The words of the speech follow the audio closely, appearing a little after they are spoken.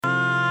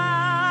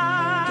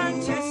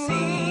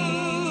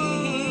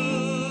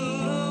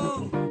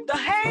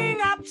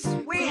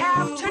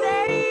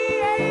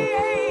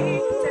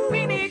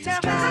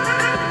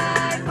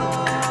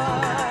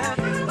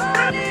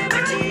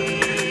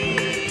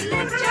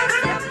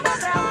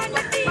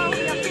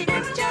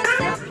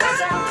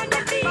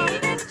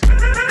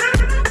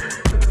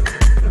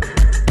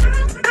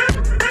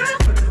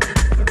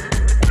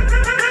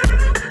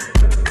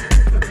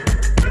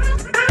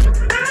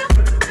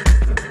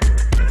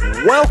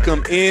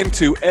welcome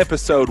into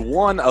episode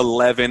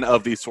 111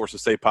 of the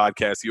Sources Say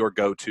podcast, your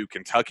go-to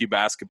Kentucky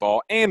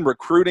basketball and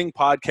recruiting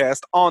podcast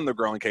on the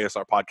growing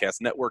KSR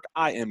Podcast Network.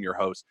 I am your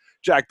host,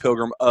 Jack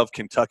Pilgrim of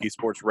Kentucky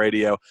Sports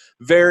Radio.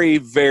 Very,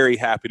 very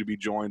happy to be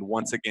joined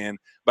once again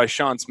by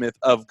Sean Smith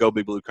of Go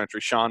Big Blue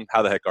Country. Sean,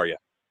 how the heck are you?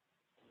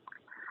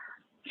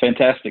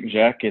 Fantastic,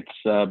 Jack.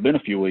 It's been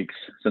a few weeks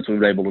since we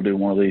were able to do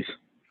one of these.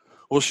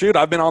 Well, shoot,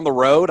 I've been on the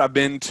road. I've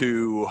been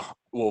to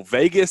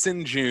Vegas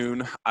in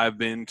June. I've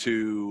been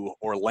to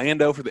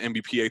Orlando for the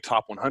NBPA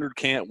Top 100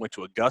 camp. Went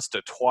to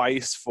Augusta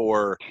twice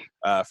for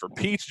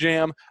Peach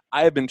Jam.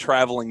 I have been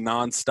traveling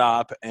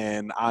nonstop,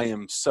 and I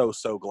am so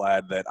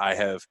glad that I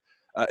have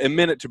a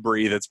minute to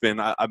breathe.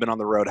 I've been on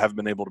the road. Haven't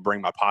been able to bring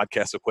my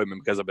podcast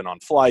equipment because I've been on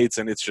flights,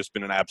 and it's just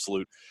been an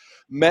absolute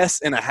mess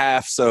and a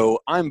half. So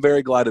I'm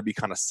very glad to be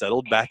kind of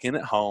settled back in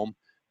at home,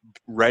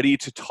 ready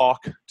to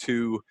talk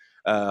to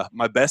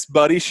my best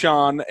buddy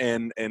Sean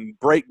and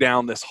break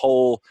down this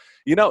whole,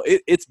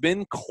 it's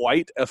been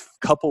quite a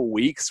couple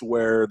weeks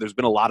where there's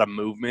been a lot of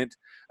movement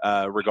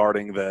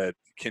regarding the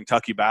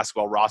Kentucky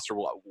basketball roster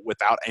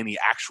without any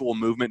actual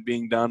movement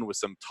being done, with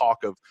some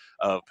talk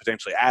of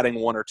potentially adding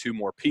one or two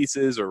more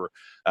pieces, or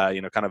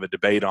kind of a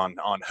debate on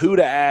who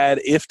to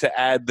add, if to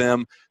add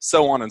them,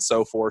 so on and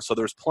so forth. So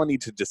there's plenty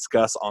to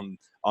discuss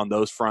on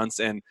those fronts,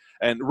 and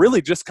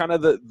really just kind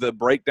of the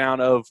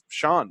breakdown of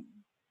Sean.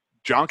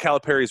 John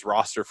Calipari's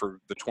roster for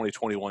the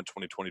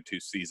 2021-2022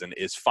 season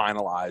is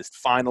finalized,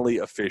 finally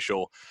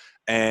official,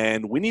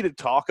 and we need to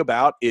talk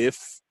about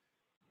if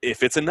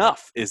it's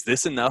enough. Is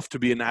this enough to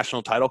be a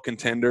national title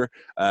contender?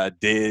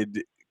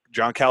 Did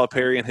John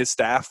Calipari and his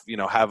staff,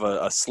 have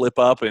a slip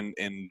up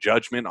in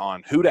judgment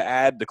on who to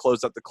add to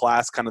close up the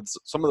class? Kind of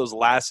some of those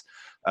last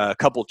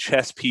couple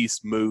chess piece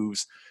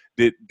moves.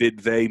 Did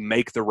they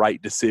make the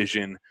right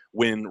decision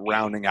when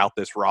rounding out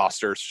this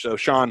roster? So,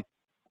 Sean,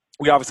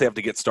 we obviously have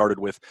to get started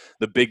with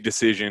the big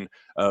decision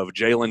of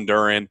Jalen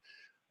Duren.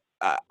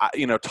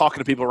 Talking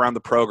to people around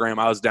the program,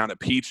 I was down at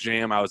Peach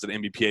Jam. I was at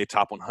NBPA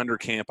Top 100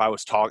 camp. I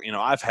was talking,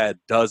 I've had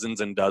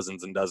dozens and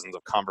dozens and dozens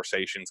of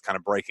conversations kind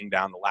of breaking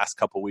down the last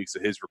couple of weeks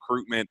of his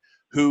recruitment,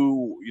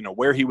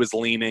 where he was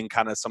leaning,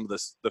 kind of some of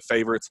the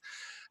favorites.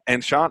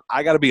 And Sean,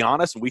 I got to be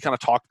honest, and we kind of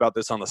talked about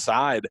this on the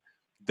side,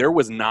 there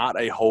was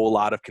not a whole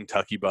lot of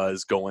Kentucky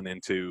buzz going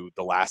into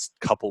the last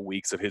couple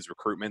weeks of his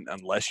recruitment,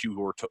 unless you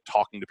were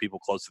talking to people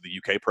close to the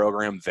UK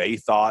program. They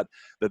thought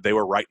that they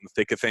were right in the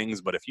thick of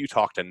things. But if you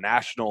talk to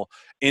national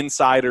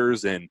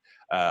insiders and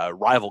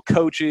rival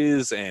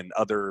coaches and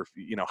other,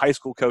 high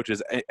school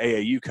coaches,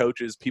 AAU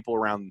coaches, people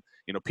around,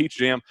 Peach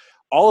Jam,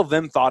 all of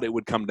them thought it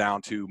would come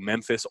down to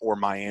Memphis or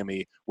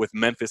Miami, with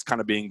Memphis kind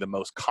of being the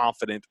most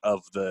confident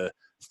of the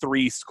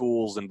three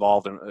schools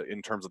involved in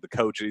terms of the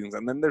coaching.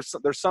 And then there's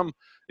some,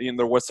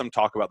 there was some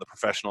talk about the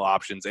professional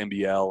options,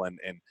 NBL and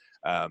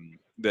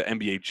the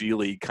NBA G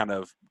League kind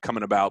of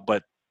coming about.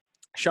 But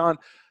Sean,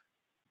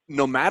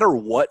 no matter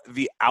what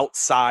the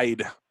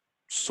outside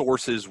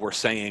sources were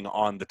saying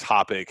on the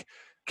topic,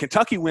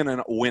 Kentucky went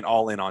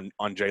all in on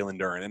Jalen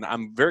Duren. And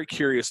I'm very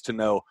curious to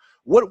know,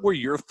 what were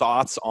your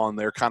thoughts on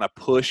their kind of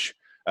push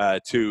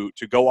to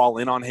go all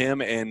in on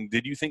him? And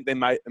did you think they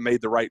might have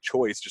made the right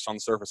choice, just on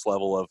the surface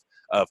level,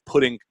 of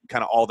putting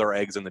kind of all their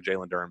eggs in the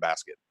Jalen Duren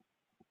basket?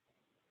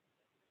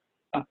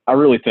 I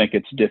really think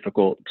it's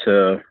difficult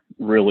to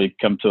really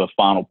come to a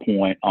final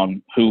point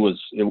on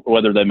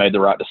whether they made the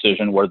right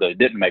decision, whether they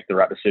didn't make the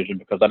right decision,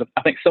 because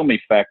I think so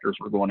many factors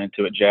were going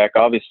into it, Jack.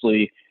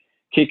 Obviously,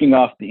 kicking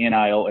off the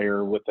NIL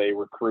era with a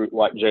recruit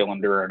like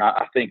Jalen Duren,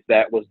 I think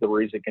that was the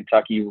reason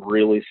Kentucky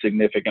really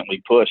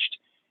significantly pushed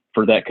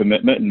for that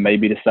commitment, and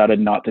maybe decided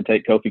not to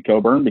take Kofi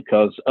Cockburn,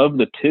 because of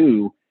the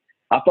two,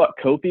 I thought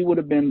Kofi would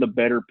have been the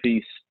better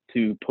piece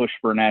to push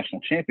for a national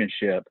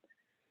championship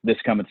this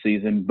coming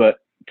season. But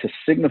to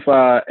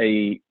signify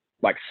a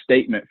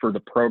statement for the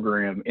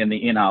program in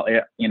the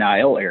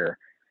NIL era,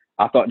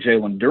 I thought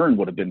Jalen Duren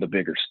would have been the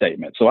bigger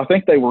statement. So I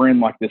think they were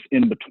in this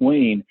in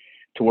between,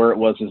 to where it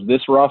was, is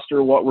this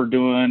roster what we're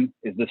doing?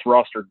 Is this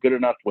roster good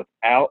enough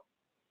without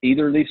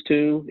either of these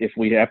two, if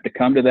we have to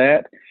come to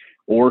that?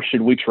 Or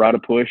should we try to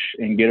push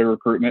and get a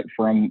recruitment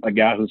from a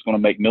guy who's going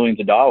to make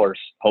millions of dollars,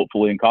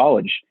 hopefully in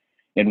college,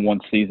 in one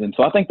season?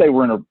 So I think they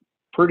were in a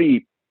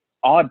pretty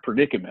odd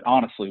predicament,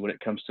 honestly, when it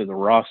comes to the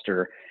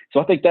roster. So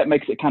I think that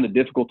makes it kind of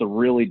difficult to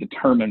really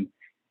determine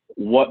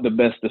what the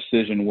best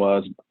decision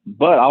was.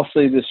 But I'll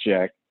say this,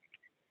 Jack.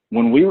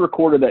 When we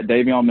recorded that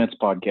Davion Mintz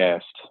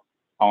podcast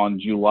on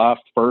July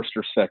 1st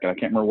or 2nd, I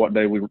can't remember what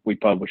day we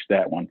published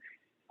that one,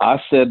 I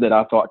said that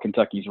I thought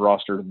Kentucky's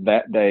roster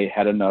that day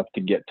had enough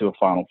to get to a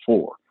Final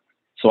Four.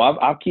 So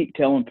I keep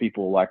telling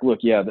people, look,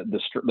 yeah,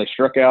 they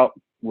struck out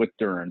with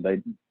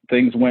Duren.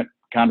 Things went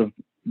kind of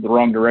the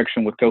wrong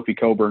direction with Kofi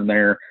Cockburn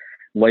there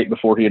late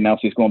before he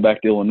announced he's going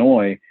back to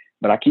Illinois.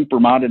 But I keep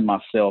reminding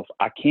myself,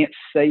 I can't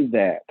say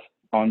that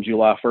on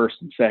July 1st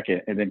and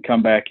 2nd and then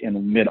come back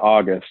in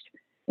mid-August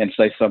and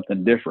say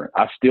something different.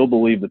 I still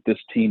believe that this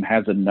team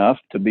has enough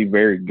to be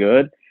very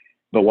good.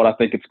 But what I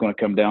think it's going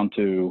to come down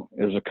to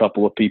is a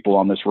couple of people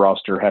on this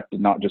roster have to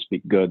not just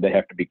be good, they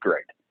have to be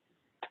great.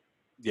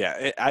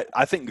 Yeah,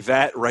 I think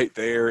that right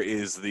there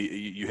is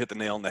you hit the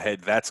nail on the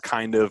head. That's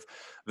kind of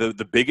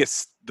the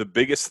biggest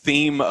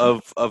theme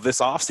of this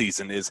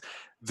offseason is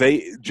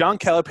John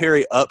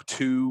Calipari up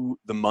to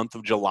the month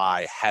of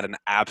July had an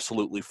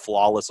absolutely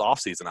flawless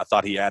offseason. I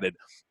thought he added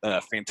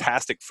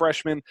fantastic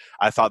freshmen.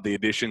 I thought the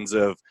additions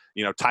of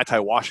Ty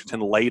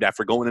Washington late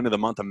after going into the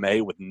month of May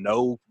with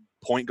no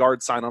point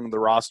guard sign on the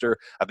roster.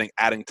 I think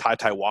adding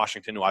Ty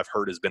Washington, who I've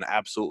heard has been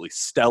absolutely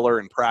stellar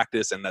in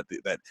practice, and that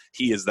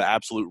he is the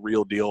absolute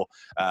real deal.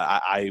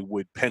 I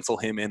would pencil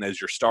him in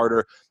as your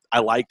starter. I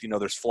liked,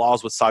 there's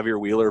flaws with Xavier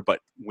Wheeler, but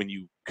when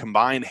you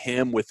combine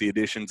him with the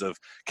additions of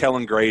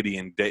Kellen Grady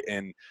and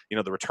the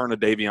return of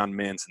Davion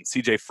Mintz and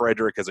C.J.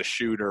 Frederick as a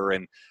shooter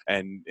and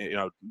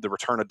the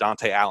return of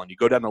Dante Allen, you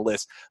go down the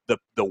list. The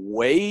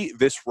way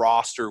this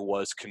roster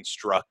was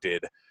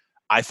constructed,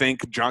 I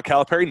think John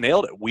Calipari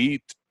nailed it.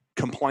 We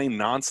complained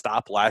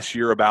nonstop last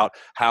year about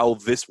how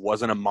this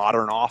wasn't a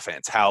modern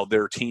offense, how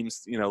their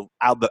teams,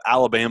 the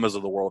Alabamas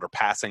of the world are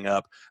passing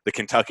up the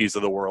Kentuckys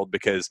of the world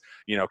because,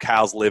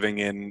 Cal's living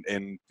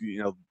in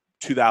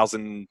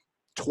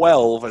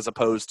 2012 as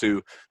opposed to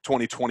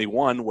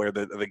 2021, where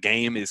the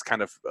game is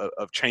kind of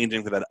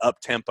changing to that up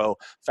tempo,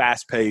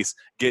 fast pace,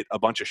 get a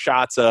bunch of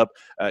shots up,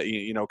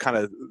 kind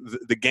of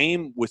the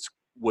game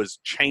was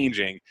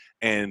changing,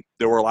 and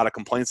there were a lot of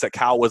complaints that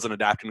Cal wasn't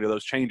adapting to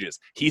those changes.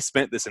 He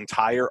spent this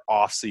entire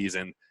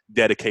offseason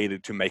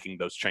dedicated to making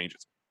those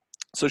changes.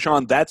 So,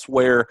 Sean, that's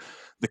where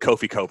the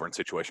Kofi Cockburn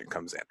situation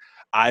comes in.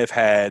 I've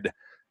had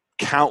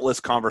countless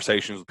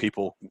conversations with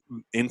people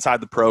inside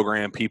the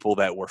program, people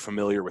that were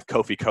familiar with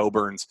Kofi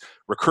Cockburn's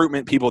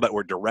recruitment, people that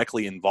were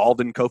directly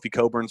involved in Kofi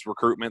Cockburn's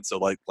recruitment. So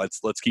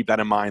let's keep that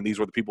in mind. These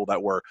were the people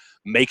that were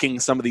making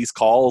some of these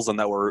calls and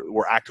that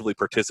were actively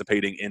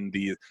participating in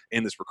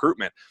this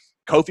recruitment.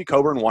 Kofi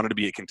Cockburn wanted to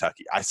be at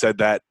Kentucky. I've said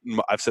that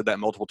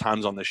multiple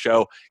times on the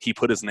show. He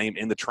put his name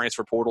in the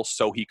transfer portal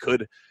so he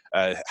could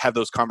have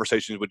those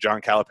conversations with John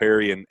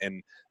Calipari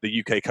and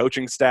the UK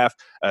coaching staff,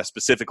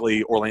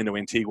 specifically Orlando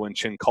Antigua and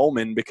Chin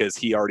Coleman, because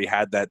he already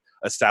had that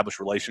established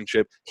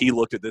relationship. He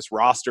looked at this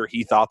roster.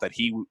 He thought that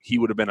he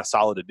would have been a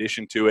solid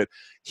addition to it.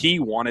 He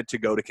wanted to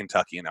go to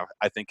Kentucky. And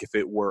I think if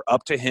it were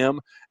up to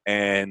him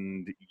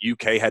and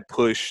UK had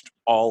pushed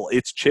all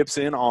its chips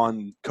in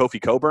on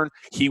Kofi Cockburn,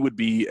 he would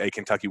be a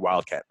Kentucky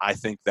Wildcat. I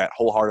think that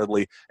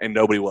wholeheartedly, and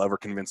nobody will ever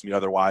convince me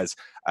otherwise.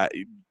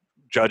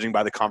 Judging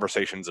by the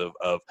conversations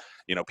of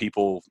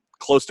people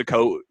close to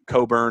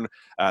Cockburn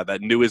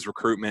that knew his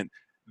recruitment,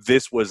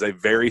 this was a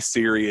very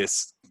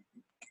serious.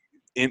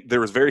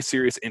 There was very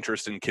serious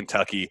interest in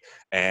Kentucky,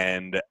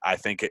 and I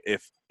think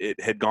if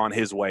it had gone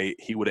his way,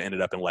 he would have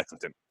ended up in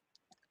Lexington.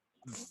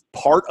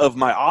 Part of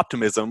my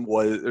optimism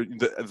was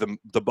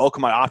the bulk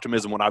of my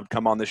optimism when I would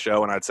come on this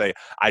show and I'd say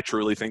I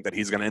truly think that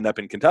he's going to end up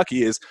in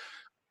Kentucky is,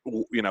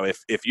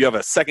 if you have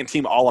a second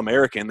team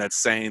All-American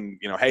that's saying,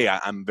 hey,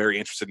 I'm very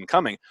interested in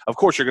coming, of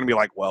course you're going to be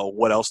like, well,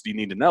 what else do you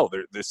need to know?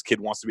 This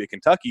kid wants to be at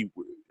Kentucky.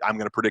 I'm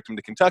going to predict him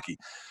to Kentucky.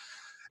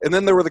 And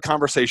then there were the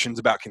conversations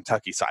about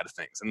Kentucky side of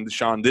things. And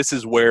Sean, this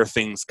is where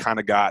things kind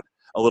of got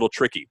a little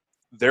tricky.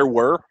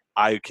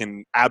 I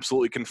can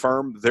absolutely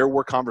confirm there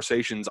were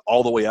conversations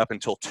all the way up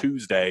until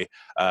Tuesday.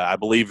 I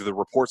believe the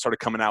report started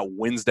coming out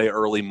Wednesday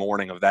early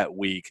morning of that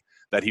week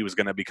that he was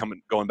going to be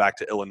going back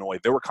to Illinois.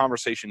 There were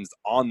conversations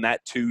on that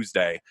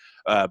Tuesday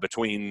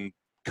between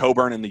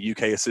Cockburn and the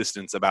UK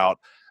assistants about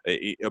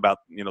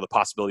the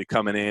possibility of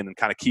coming in and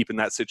kind of keeping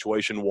that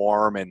situation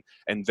warm.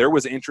 And there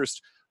was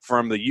interest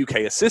from the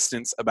UK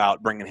assistants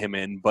about bringing him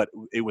in, but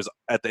it was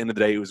at the end of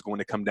the day, it was going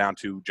to come down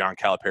to John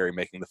Calipari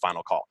making the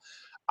final call.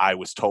 I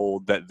was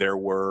told that there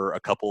were a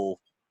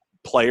couple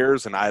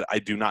players, and I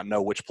do not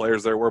know which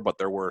players there were, but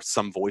there were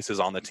some voices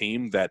on the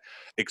team that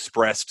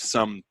expressed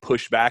some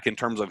pushback in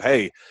terms of,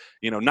 hey,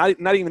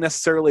 not even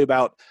necessarily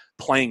about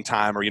playing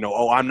time or,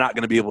 I'm not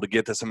going to be able to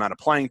get this amount of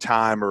playing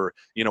time or,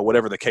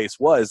 whatever the case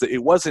was.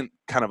 It wasn't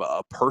kind of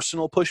a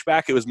personal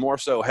pushback. It was more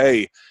so,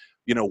 hey,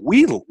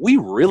 we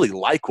really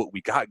like what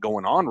we got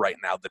going on right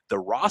now. That the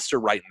roster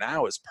right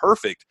now is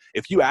perfect.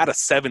 If you add a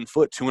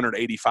 7-foot,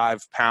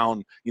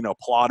 285-pound,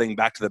 plodding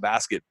back to the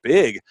basket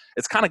big,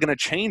 it's kind of going to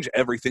change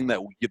everything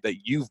that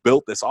you've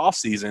built this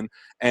offseason.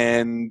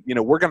 And,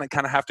 we're going to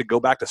kind of have to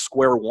go back to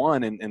square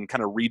one and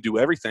kind of redo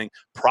everything,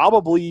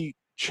 probably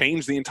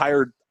change the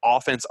entire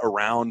offense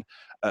around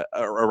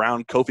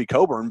Kofi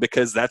Cockburn,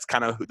 because that's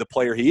kind of the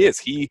player he is.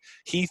 He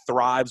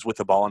thrives with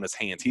the ball in his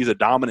hands. He's a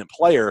dominant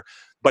player,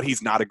 but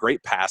he's not a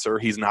great passer.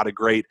 He's not a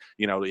great,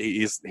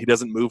 he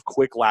doesn't move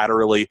quick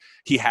laterally.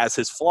 He has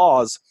his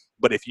flaws,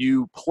 but if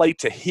you play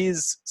to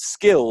his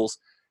skills,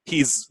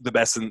 he's the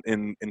best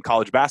in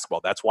college basketball.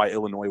 That's why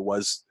Illinois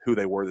was who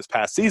they were this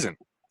past season.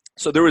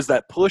 So there was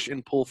that push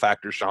and pull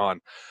factor,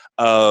 Sean,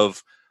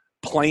 of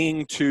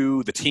playing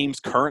to the team's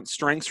current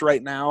strengths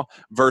right now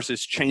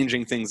versus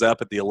changing things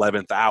up at the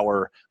 11th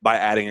hour by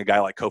adding a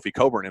guy like Kofi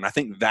Cockburn. And I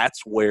think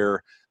that's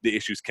where the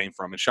issues came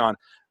from. And Sean,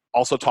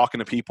 also talking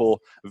to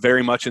people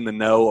very much in the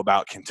know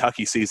about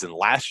Kentucky season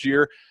last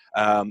year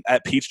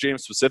at Peach Jam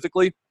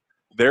specifically,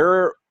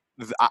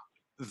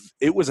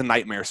 it was a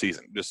nightmare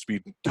season. Just to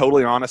be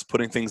totally honest,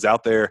 putting things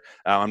out there.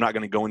 I'm not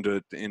going to go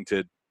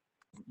into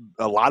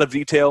a lot of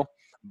detail,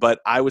 but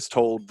I was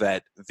told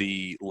that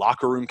the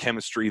locker room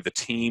chemistry, the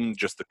team,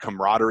 just the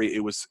camaraderie,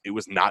 it was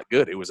not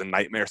good. It was a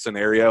nightmare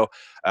scenario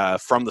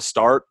from the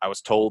start. I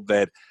was told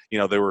that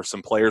there were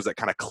some players that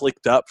kind of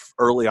clicked up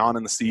early on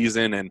in the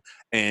season,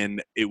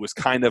 and it was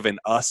kind of an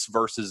us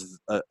versus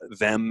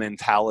them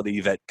mentality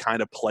that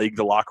kind of plagued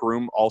the locker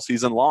room all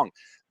season long.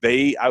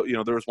 There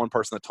was one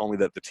person that told me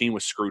that the team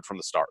was screwed from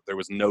the start. There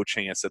was no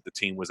chance that the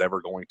team was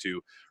ever going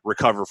to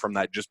recover from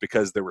that, just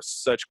because there were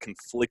such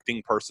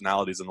conflicting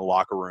personalities in the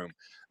locker room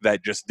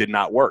that just did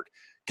not work.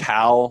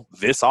 Cal,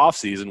 this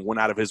offseason, went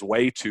out of his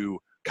way to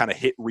kind of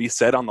hit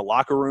reset on the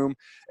locker room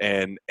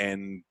and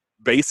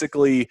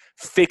basically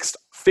fix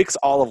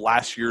all of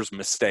last year's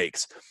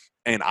mistakes.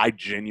 And I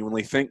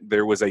genuinely think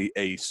there was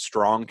a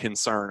strong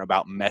concern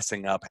about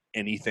messing up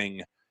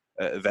anything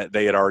that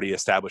they had already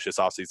established this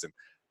offseason.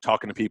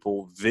 Talking to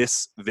people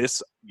this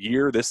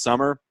year, this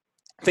summer,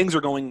 things are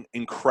going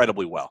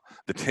incredibly well.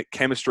 The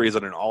chemistry is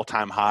at an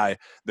all-time high.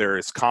 There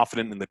is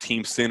confidence in the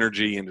team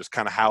synergy and just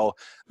kind of how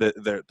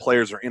the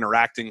players are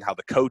interacting, how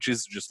the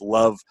coaches just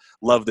love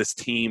this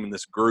team and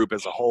this group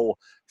as a whole.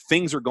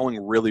 Things are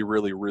going really,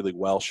 really, really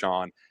well,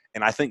 Sean.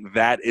 And I think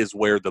that is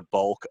where the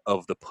bulk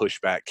of the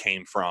pushback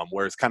came from,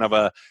 where it's kind of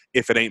a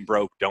if it ain't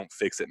broke, don't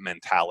fix it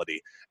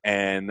mentality.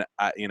 And,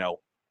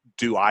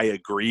 do I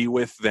agree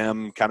with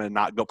them kind of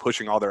not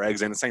pushing all their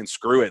eggs in and saying,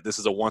 screw it, this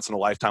is a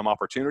once-in-a-lifetime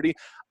opportunity?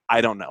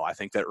 I don't know. I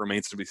think that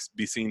remains to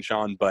be seen,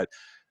 Sean, but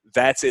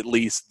that's at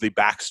least the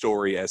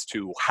backstory as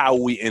to how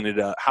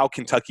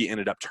Kentucky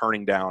ended up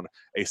turning down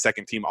a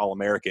second-team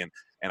All-American.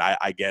 And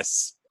I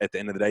guess at the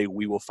end of the day,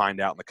 we will find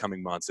out in the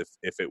coming months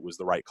if it was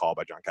the right call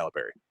by John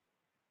Calipari.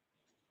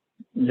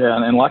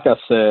 Yeah, and like I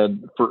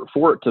said,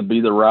 for it to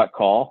be the right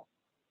call,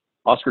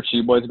 Oscar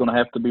Tshiebwe is going to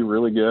have to be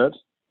really good.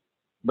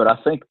 But I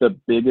think the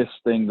biggest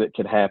thing that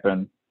could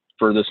happen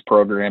for this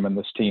program and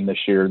this team this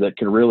year that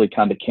could really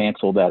kind of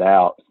cancel that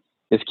out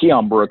is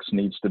Keon Brooks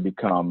needs to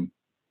become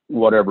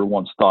what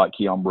everyone's thought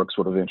Keon Brooks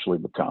would eventually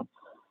become.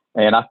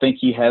 And I think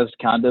he has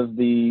kind of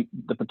the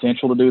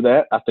potential to do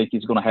that. I think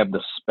he's going to have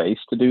the space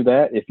to do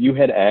that. If you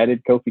had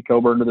added Kofi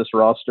Cockburn to this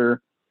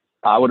roster,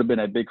 I would have been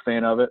a big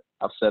fan of it.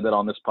 I've said that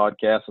on this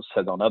podcast. I've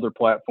said on other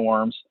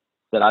platforms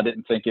that I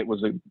didn't think it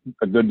was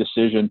a good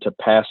decision to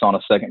pass on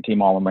a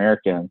second-team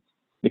All-American,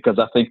 because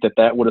I think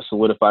that would have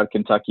solidified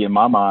Kentucky in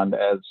my mind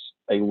as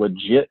a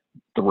legit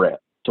threat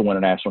to win a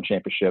national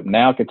championship.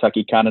 Now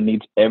Kentucky kind of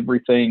needs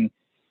everything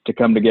to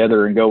come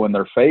together and go in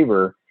their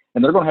favor,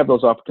 and they're going to have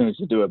those opportunities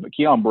to do it. But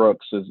Keon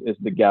Brooks is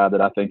the guy that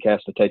I think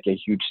has to take a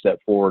huge step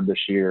forward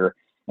this year,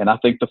 and I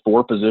think the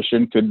 4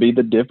 position could be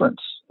the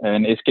difference.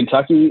 And it's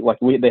Kentucky,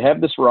 they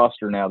have this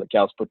roster now that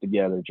Cal's put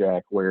together,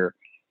 Jack, where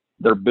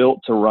they're built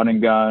to run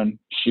and gun,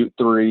 shoot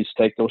threes,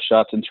 take those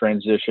shots in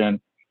transition.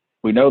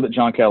 We know that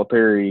John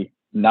Calipari,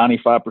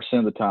 95%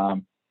 of the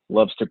time,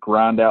 loves to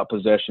grind out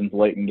possessions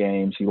late in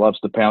games. He loves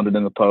to pound it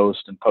in the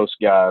post and post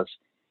guys.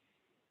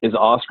 Is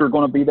Oscar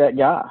going to be that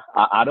guy?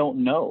 I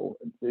don't know.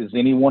 Is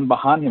anyone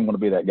behind him going to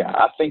be that guy?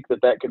 I think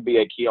that could be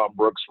a Keon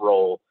Brooks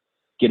role,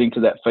 getting to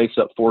that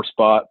face-up 4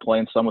 spot,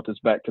 playing some with his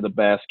back to the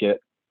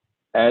basket,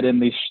 add in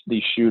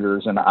these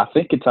shooters, and I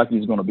think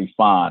Kentucky's going to be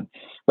fine.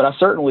 But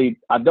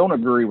I don't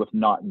agree with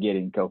not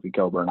getting Kofi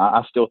Cockburn.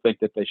 I still think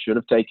that they should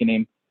have taken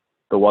him.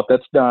 But what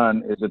that's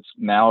done is it's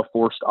now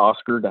forced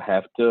Oscar to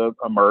have to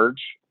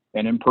emerge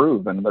and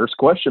improve. And there's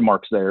question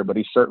marks there, but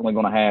he's certainly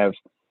going to have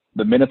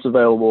the minutes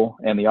available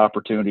and the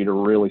opportunity to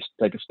really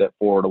take a step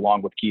forward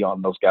along with Keon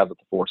and those guys at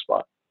the 4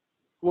 spot.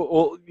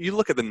 Well, you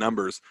look at the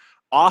numbers.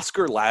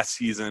 Oscar last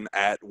season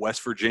at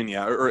West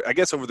Virginia, or I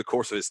guess over the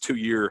course of his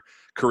 2-year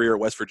career at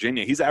West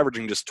Virginia, he's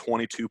averaging just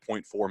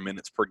 22.4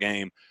 minutes per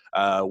game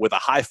with a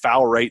high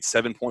foul rate,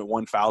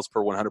 7.1 fouls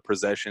per 100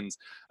 possessions,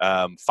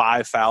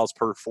 5 fouls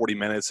per 40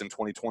 minutes in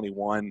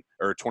 2021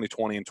 or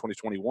 2020 and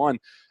 2021.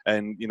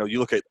 And, you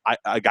look at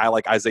a guy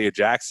like Isaiah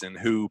Jackson,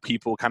 who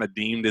people kind of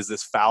deemed as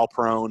this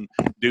foul-prone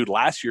dude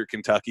last year at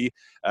Kentucky.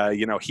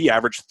 He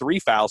averaged 3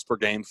 fouls per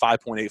game,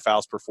 5.8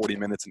 fouls per 40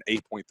 minutes, and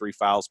 8.3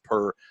 fouls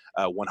per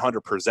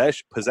 100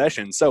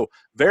 possessions. So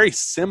very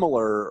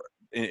similar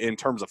in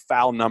terms of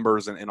foul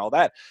numbers and all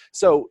that.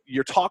 So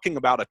you're talking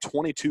about a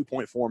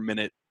 22.4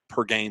 minute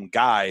per game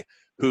guy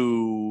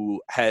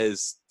who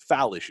has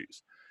foul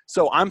issues.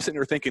 So I'm sitting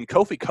here thinking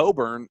Kofi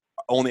Cockburn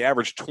only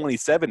averaged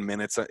 27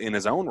 minutes in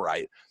his own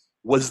right.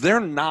 Was there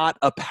not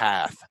a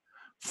path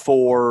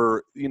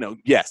for,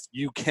 yes,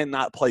 you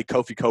cannot play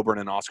Kofi Cockburn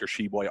and Oscar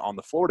Tshiebwe on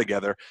the floor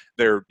together.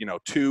 They're,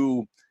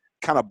 2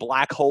 kind of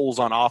black holes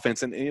on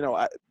offense. And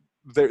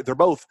they're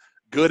both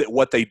good at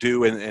what they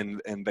do,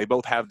 and they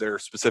both have their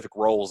specific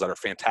roles that are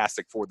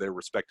fantastic for their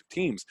respective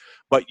teams.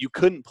 But you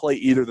couldn't play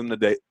either of them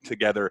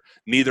together.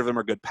 Neither of them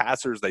are good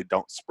passers. They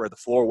don't spread the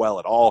floor well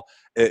at all.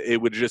 It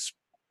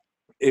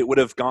would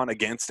have gone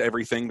against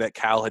everything that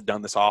Cal had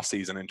done this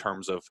offseason in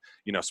terms of,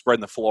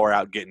 spreading the floor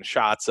out, getting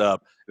shots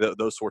up,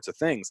 those sorts of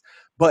things.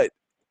 But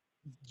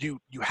you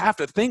have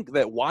to think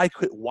that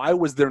why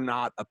was there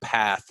not a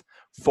path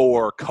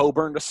for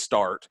Coburn to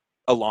start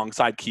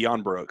alongside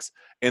Keon Brooks,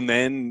 and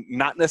then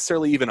not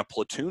necessarily even a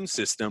platoon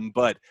system,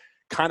 but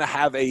kind of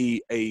have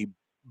a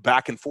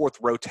back and forth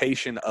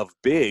rotation of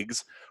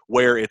bigs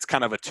where it's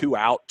kind of a 2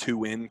 out,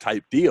 2 in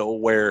type deal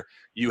where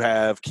you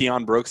have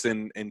Keon Brooks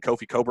and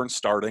Kofi Coburn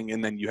starting,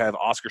 and then you have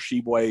Oscar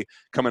Sheboy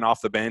coming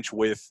off the bench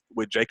with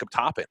Jacob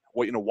Toppin.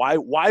 Well,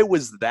 why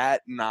was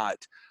that not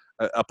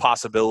a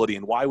possibility,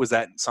 and why was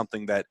that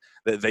something that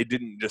they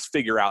didn't just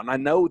figure out? And I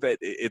know that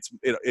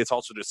it's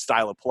also just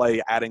style of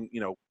play, adding,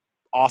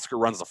 Oscar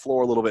runs the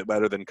floor a little bit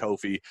better than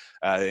Kofi,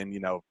 and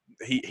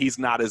he's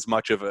not as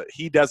much of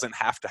he doesn't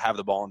have to have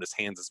the ball in his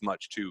hands as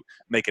much to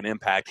make an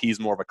impact. He's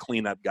more of a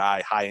cleanup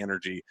guy, high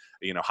energy,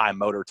 high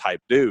motor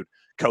type dude.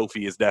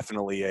 Kofi is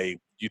definitely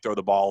you throw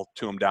the ball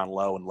to him down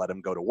low and let him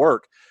go to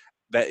work.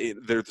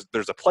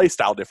 There's a play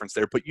style difference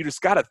there, but you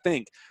just got to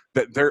think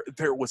that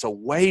there was a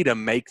way to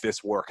make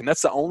this work, and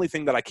that's the only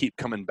thing that I keep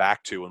coming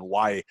back to, and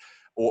why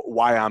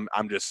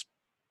I'm just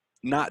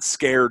not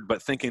scared, but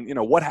thinking,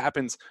 what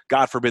happens?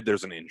 God forbid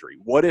there's an injury.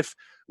 What if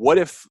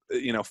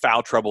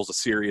foul trouble is a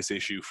serious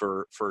issue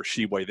for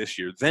Sheboy this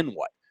year? Then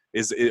what?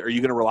 Are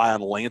you going to rely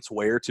on Lance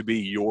Ware to be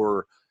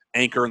your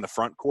anchor in the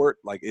front court?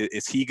 Like,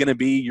 is he going to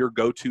be your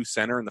go-to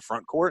center in the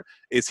front court?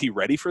 Is he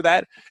ready for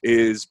that?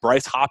 Is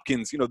Bryce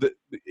Hopkins,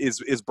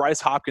 is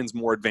Bryce Hopkins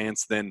more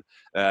advanced than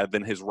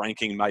his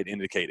ranking might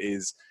indicate?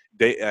 Is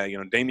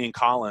Damian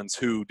Collins,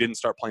 who didn't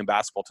start playing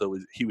basketball till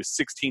he was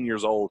 16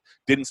 years old,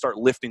 didn't start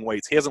lifting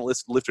weights. He hasn't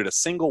lifted a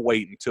single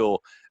weight until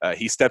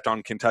he stepped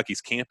on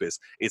Kentucky's campus.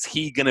 Is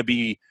he going to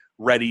be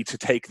ready to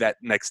take that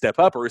next step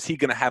up, or is he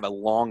going to have a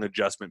long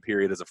adjustment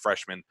period as a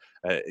freshman,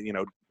 at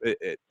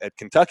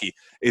Kentucky?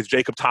 Is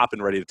Jacob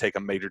Toppin ready to take a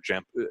major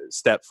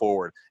step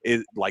forward?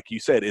 Like you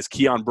said, is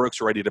Keon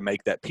Brooks ready to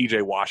make that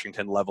PJ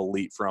Washington level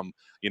leap from,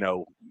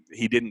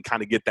 he didn't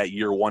kind of get that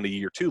year 1 to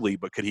year 2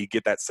 leap, but could he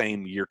get that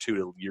same year 2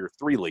 to year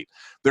 3 leap?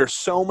 There's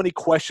so many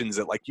questions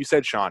that, like you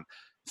said, Sean,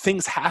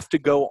 things have to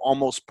go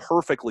almost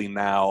perfectly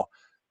now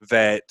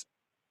that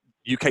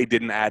UK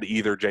didn't add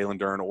either Jalen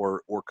Duren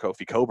or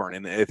Kofi Coburn.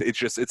 And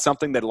it's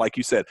something that, like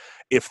you said,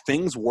 if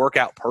things work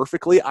out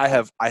perfectly, I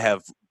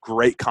have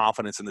great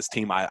confidence in this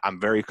team. I'm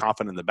very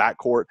confident in the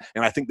backcourt,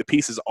 and I think the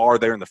pieces are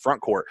there in the front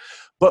court.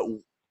 But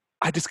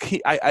I just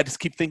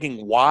keep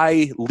thinking,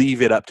 why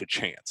leave it up to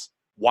chance?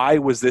 Why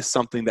was this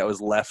something that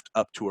was left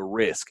up to a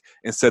risk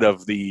instead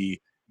of the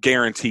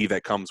guarantee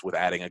that comes with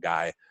adding a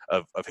guy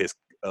of his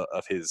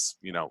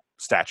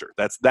stature?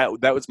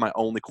 That was my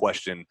only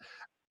question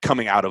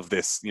coming out of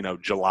this,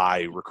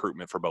 July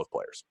recruitment for both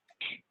players.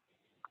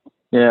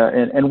 Yeah,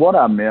 and what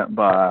I meant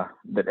by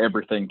that,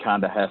 everything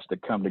kind of has to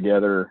come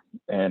together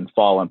and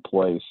fall in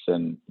place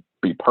and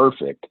be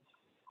perfect.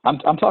 I'm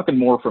talking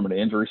more from an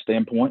injury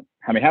standpoint.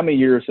 I mean, how many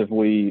years have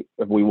we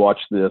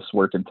watched this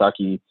where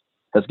Kentucky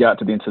has got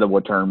to the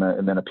NCAA tournament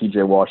and then a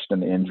PJ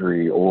Washington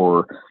injury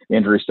or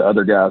injuries to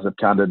other guys have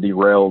kind of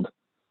derailed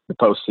the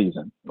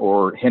postseason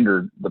or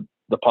hindered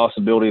the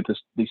possibility of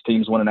these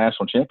teams win a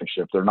national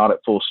championship? They're not at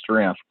full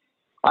strength.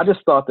 I just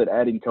thought that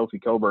adding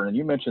Kofi Coburn, and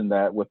you mentioned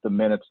that with the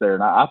minutes there,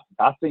 and I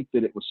think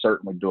that it was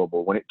certainly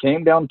doable. When it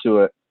came down to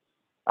it,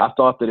 I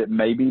thought that it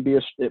might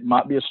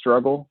be a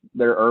struggle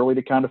there early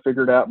to kind of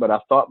figure it out, but I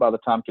thought by the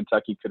time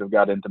Kentucky could have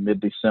got into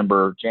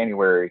mid-December,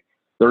 January,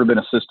 there would have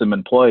been a system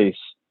in place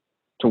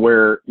to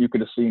where you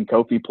could have seen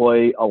Kofi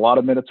play a lot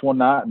of minutes one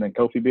night and then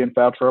Kofi be in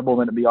foul trouble,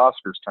 and then it'd be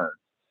Oscar's turn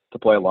to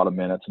play a lot of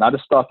minutes. And I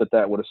just thought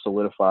that would have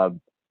solidified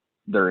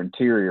their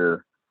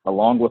interior,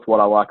 along with what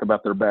I like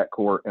about their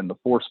backcourt and the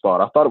 4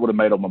 spot. I thought it would have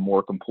made them a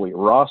more complete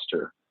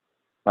roster.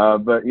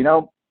 But,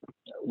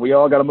 we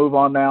all got to move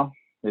on now.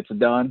 It's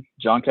done.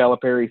 John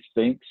Calipari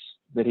thinks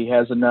that he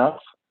has enough.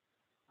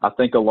 I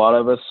think a lot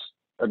of us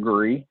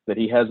agree that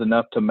he has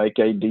enough to make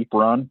a deep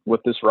run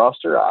with this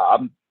roster.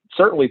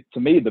 Certainly, to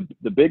me,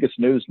 the biggest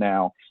news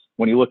now,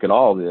 when you look at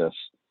all this,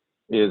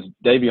 is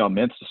Davion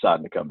Mintz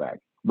deciding to come back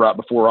right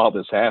before all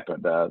this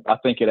happened. I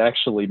think it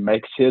actually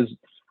makes his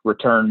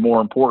return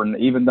more important,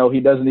 even though he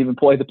doesn't even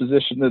play the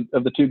position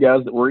of the 2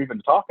 guys that we're even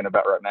talking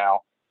about right now.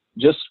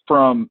 Just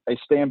from a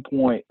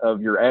standpoint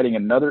of you're adding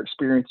another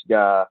experienced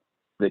guy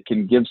that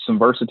can give some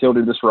versatility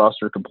to this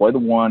roster, can play the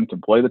 1,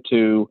 can play the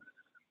 2.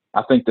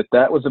 I think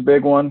that was a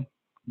big one.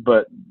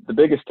 But the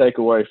biggest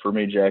takeaway for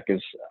me, Jack,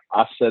 is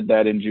I said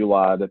that in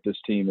July that this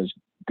team is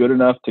good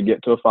enough to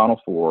get to a Final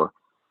Four.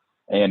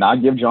 And I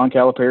give John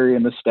Calipari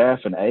and the staff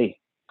an A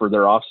for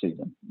their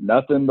offseason.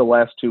 Nothing the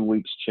last 2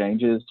 weeks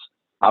changes.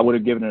 I would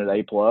have given it an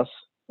A+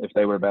 if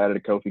they would have added a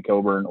Kofi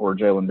Coburn or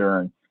Jalen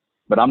Duren.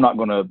 But I'm not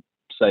going to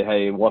say,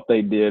 hey, what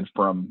they did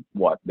from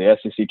the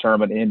SEC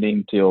tournament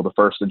ending till the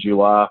 1st of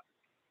July,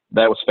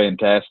 that was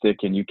fantastic,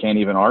 and you can't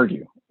even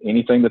argue.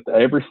 Everything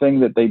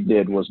that they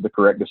did was the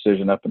correct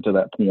decision up until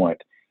that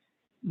point.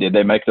 Did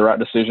they make the right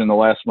decision the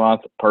last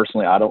month?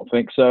 Personally, I don't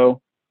think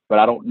so. But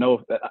I don't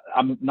know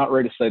I'm not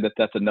ready to say that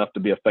that's enough to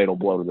be a fatal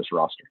blow to this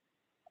roster.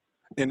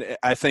 And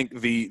I think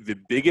the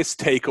biggest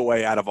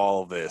takeaway out of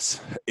all of this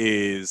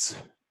is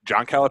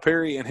John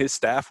Calipari and his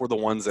staff were the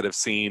ones that have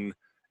seen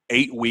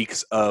 8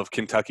 weeks of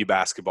Kentucky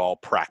basketball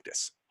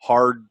practice.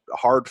 Hard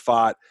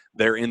fought.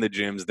 They're in the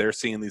gyms. They're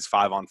seeing these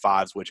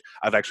 5-on-5s, which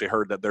I've actually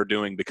heard that they're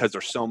doing because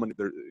there's so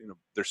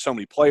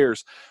many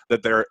players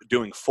that they're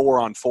doing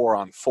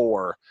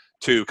 4-on-4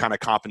 to kind of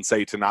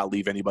compensate to not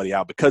leave anybody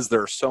out, because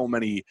there are so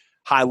many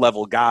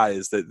high-level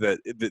guys that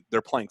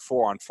they're playing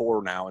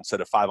 4-on-4 now instead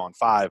of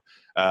 5-on-5,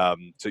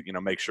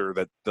 to make sure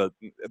that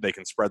they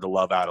can spread the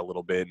love out a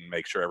little bit and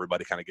make sure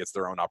everybody kind of gets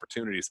their own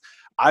opportunities.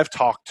 I've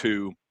talked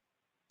to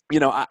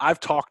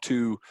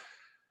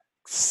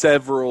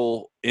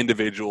several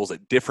individuals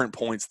at different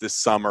points this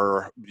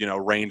summer,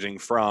 ranging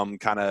from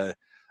kind of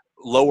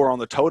lower on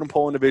the totem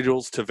pole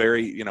individuals to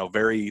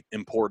very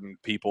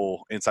important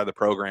people inside the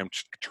program,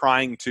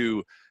 trying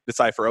to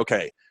decipher,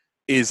 okay,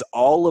 is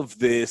all of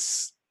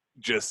this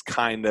just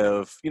kind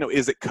of,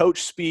 is it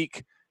coach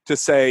speak to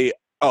say,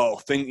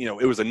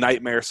 it was a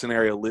nightmare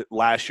scenario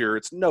last year.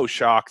 It's no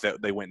shock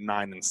that they went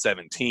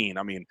 9-17.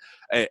 I mean,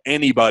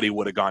 anybody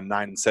would have gone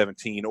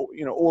 9-17,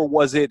 or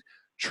was it,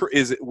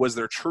 was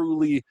there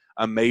truly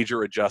a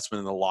major adjustment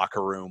in the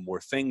locker room where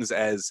things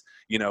as,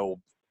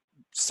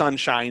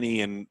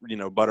 sunshiny and,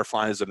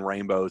 butterflies and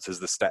rainbows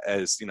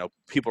as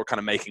people are kind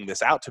of making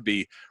this out to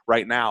be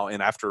right now?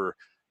 And after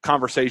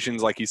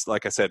conversations, like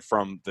I said,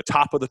 from the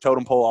top of the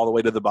totem pole all the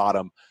way to the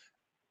bottom,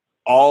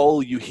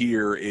 all you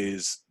hear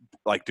is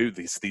like, dude,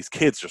 these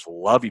kids just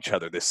love each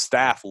other. This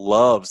staff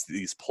loves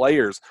these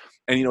players.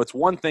 And, it's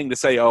one thing to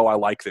say, oh, I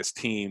like this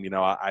team.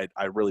 I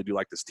really do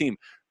like this team.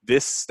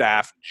 This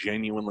staff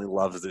genuinely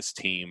loves this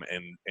team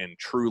and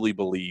truly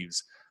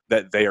believes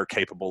that they are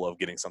capable of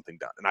getting something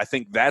done. And I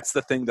think that's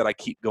the thing that I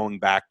keep going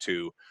back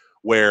to,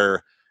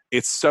 where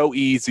it's so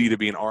easy to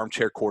be an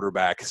armchair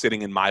quarterback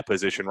sitting in my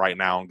position right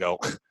now and go,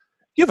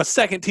 you have a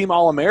second-team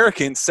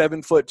All-American,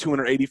 7 foot,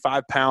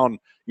 285-pound,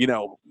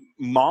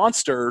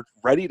 monster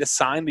ready to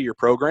sign to your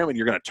program, and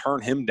you're going to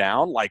turn him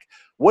down? Like,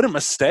 what a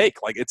mistake!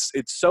 Like, it's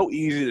so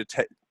easy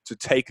to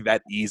take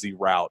that easy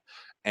route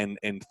and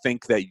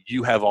think that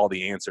you have all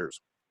the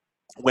answers,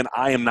 when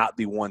I am not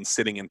the one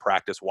sitting in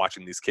practice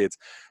watching these kids,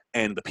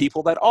 and the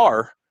people that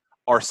are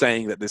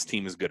saying that this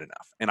team is good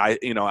enough. And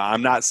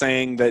I'm not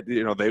saying that,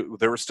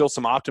 there was still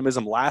some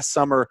optimism last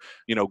summer,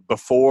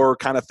 before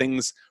kind of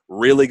things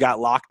really got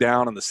locked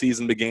down and the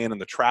season began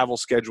and the travel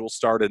schedule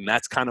started. And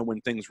that's kind of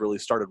when things really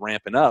started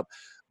ramping up.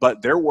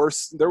 But there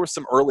was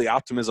some early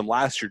optimism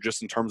last year,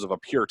 just in terms of a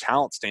pure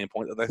talent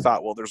standpoint, that they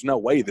thought, well, there's no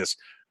way this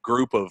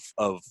group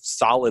of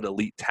solid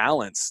elite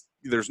talents,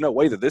 there's no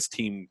way that this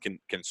team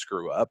can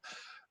screw up.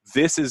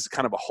 This is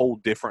kind of a whole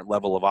different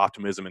level of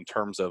optimism in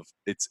terms of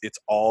it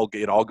all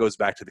goes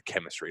back to the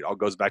chemistry. It all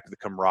goes back to the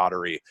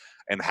camaraderie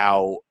and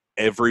how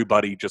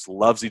everybody just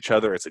loves each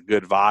other. It's a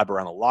good vibe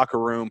around the locker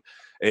room.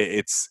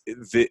 It's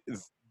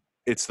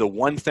the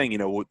one thing,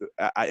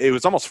 it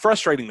was almost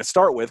frustrating to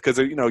start with, because,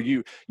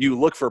 you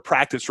look for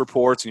practice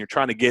reports and you're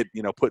trying to get,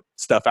 put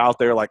stuff out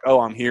there like, oh,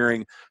 I'm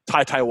hearing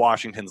Ty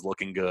Washington's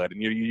looking good.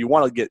 And you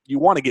want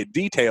to get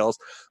details,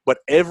 but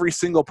every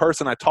single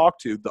person I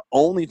talked to, the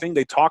only thing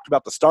they talked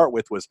about to start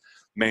with was,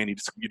 man, you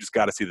just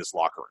got to see this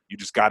locker room. You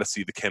just got to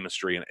see the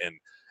chemistry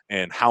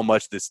and how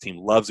much this team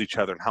loves each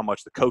other and how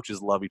much the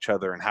coaches love each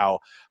other and how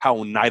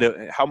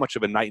much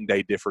of a night and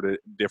day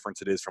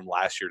difference it is from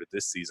last year to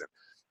this season.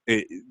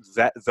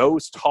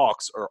 Those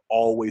talks are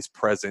always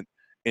present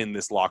in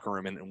this locker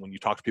room, and when you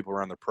talk to people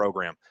around the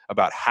program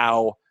about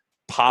how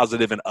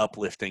positive and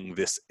uplifting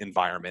this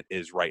environment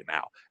is right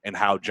now, and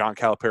how John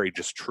Calipari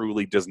just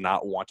truly does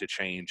not want to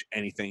change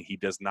anything. He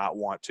does not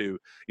want to,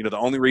 the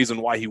only reason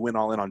why he went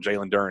all in on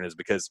Jalen Duren is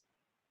because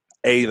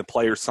the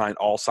players signed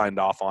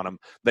off on him.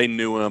 They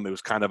knew him. It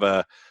was kind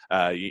of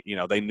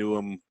they knew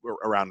him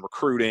around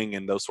recruiting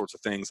and those sorts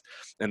of things.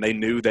 And they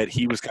knew that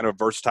he was kind of a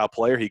versatile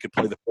player. He could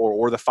play the 4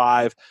 or the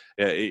 5.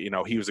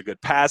 He was a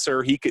good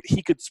passer. He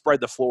could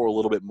spread the floor a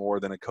little bit more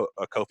than a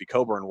Kofi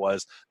Coburn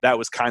was. That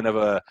was kind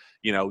of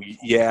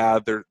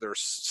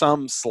there's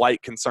some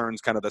slight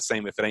concerns, kind of the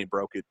same, if it ain't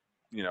broke,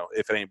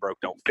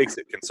 don't fix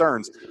it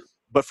concerns.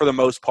 But for the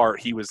most part,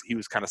 he was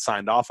kind of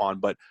signed off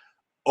on. But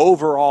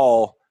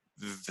overall,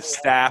 the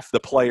staff, the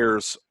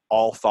players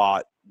all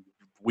thought,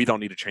 we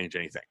don't need to change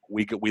anything.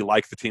 We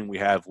like the team we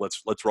have.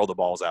 Let's roll the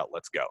balls out.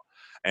 Let's go.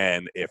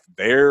 And if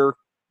they're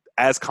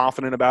as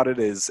confident about it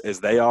as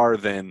they are,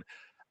 then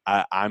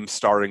I'm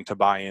starting to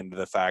buy into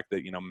the fact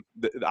that,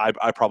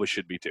 I probably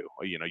should be too.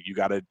 You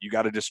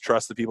gotta just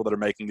trust the people that are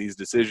making these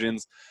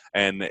decisions.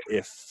 And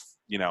if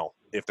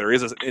there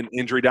is an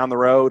injury down the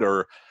road,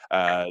 or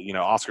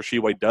Oscar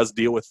Sheway does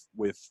deal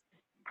with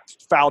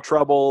foul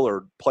trouble,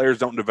 or players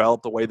don't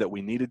develop the way that we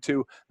needed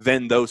to,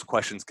 then those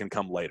questions can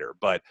come later.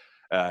 But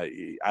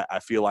I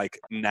feel like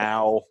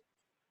now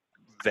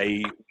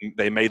they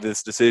made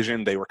this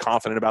decision. They were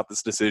confident about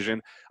this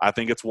decision. I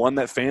think it's one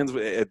that fans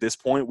at this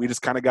point, we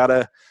just kind of got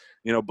to,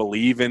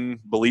 believe in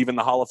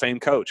the Hall of Fame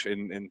coach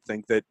and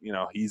think that,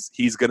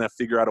 he's going to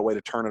figure out a way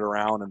to turn it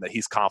around, and that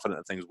he's confident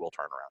that things will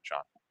turn around,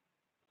 Sean.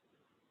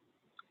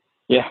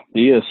 Yeah,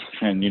 he is.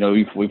 And,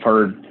 we've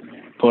heard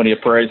plenty of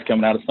praise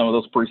coming out of some of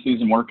those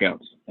preseason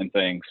workouts and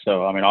things.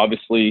 So, I mean,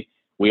 obviously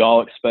we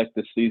all expect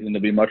this season to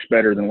be much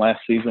better than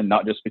last season,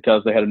 not just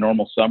because they had a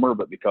normal summer,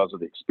 but because of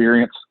the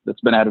experience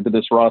that's been added to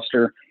this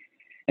roster.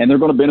 And they're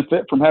going to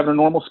benefit from having a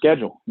normal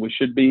schedule. We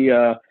should be,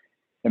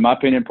 in my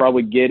opinion,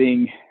 probably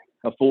getting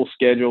a full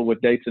schedule with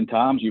dates and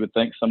times. You would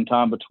think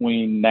sometime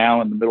between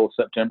now and the middle of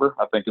September,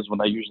 I think, is when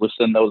they usually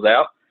send those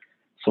out.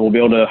 So we'll be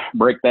able to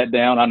break that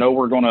down. I know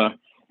we're going to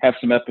have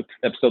some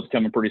episodes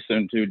coming pretty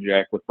soon too,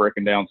 Jack, with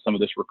breaking down some of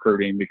this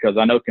recruiting, because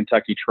I know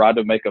Kentucky tried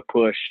to make a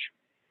push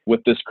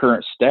with this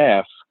current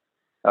staff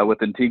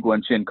with Antigua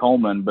and Chin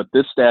Coleman, but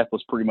this staff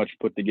was pretty much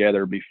put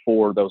together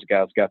before those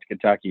guys got to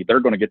Kentucky. They're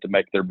going to get to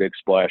make their big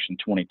splash in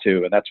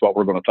 22, and that's what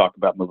we're going to talk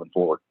about moving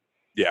forward.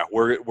 Yeah,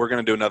 we're going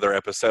to do another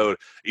episode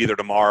either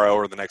tomorrow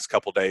or the next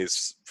couple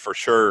days for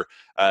sure,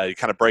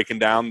 kind of breaking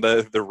down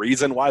the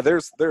reason why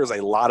there's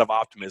a lot of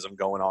optimism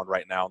going on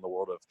right now in the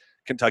world of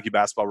Kentucky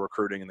basketball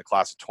recruiting in the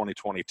class of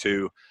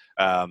 2022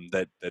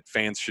 that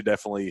fans should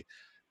definitely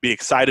be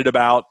excited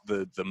about.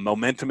 The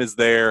momentum is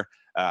there.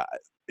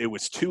 It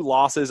was 2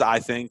 losses. I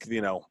think,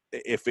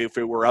 if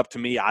it were up to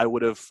me, I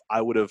would have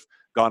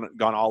gone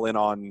all in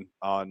on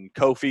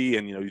Kofi,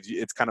 and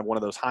it's kind of one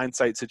of those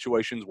hindsight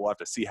situations. We'll have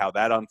to see how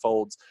that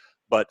unfolds.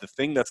 But the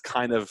thing that's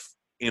kind of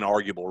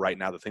inarguable right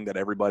now, the thing that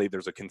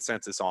there's a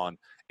consensus on,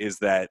 is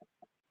that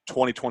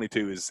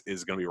 2022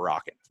 is going to be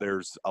rocking.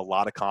 There's a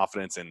lot of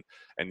confidence and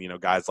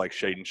guys like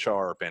Shaden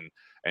Sharp and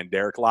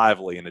Derek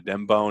Lively and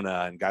Adem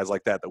Bona and guys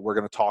like that we're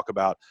going to talk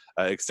about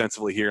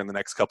extensively here in the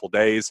next couple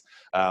days.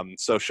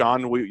 So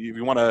Sean,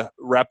 you want to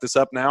wrap this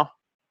up now?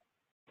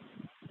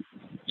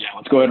 Yeah,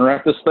 let's go ahead and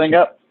wrap this thing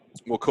up.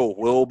 Well, cool.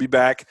 We'll be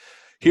back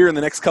here in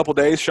the next couple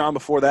days. Sean,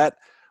 before that,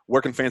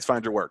 where can fans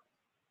find your work?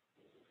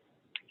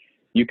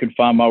 You can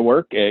find my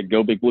work at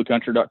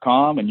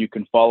gobigbluecountry.com, and you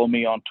can follow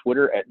me on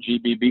Twitter at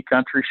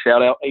GBBCountry.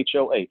 Shout out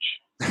HOH.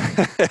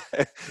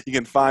 You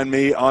can find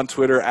me on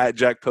Twitter at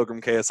Jack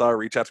Pilgrim KSR.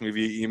 Reach out to me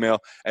via email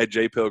at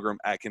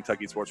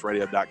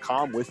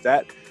jpilgrim@KentuckySportsRadio.com. With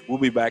that, we'll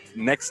be back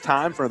next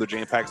time for another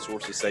Jam Packed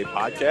Sources Say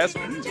podcast.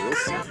 We will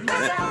see you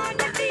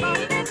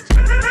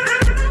then.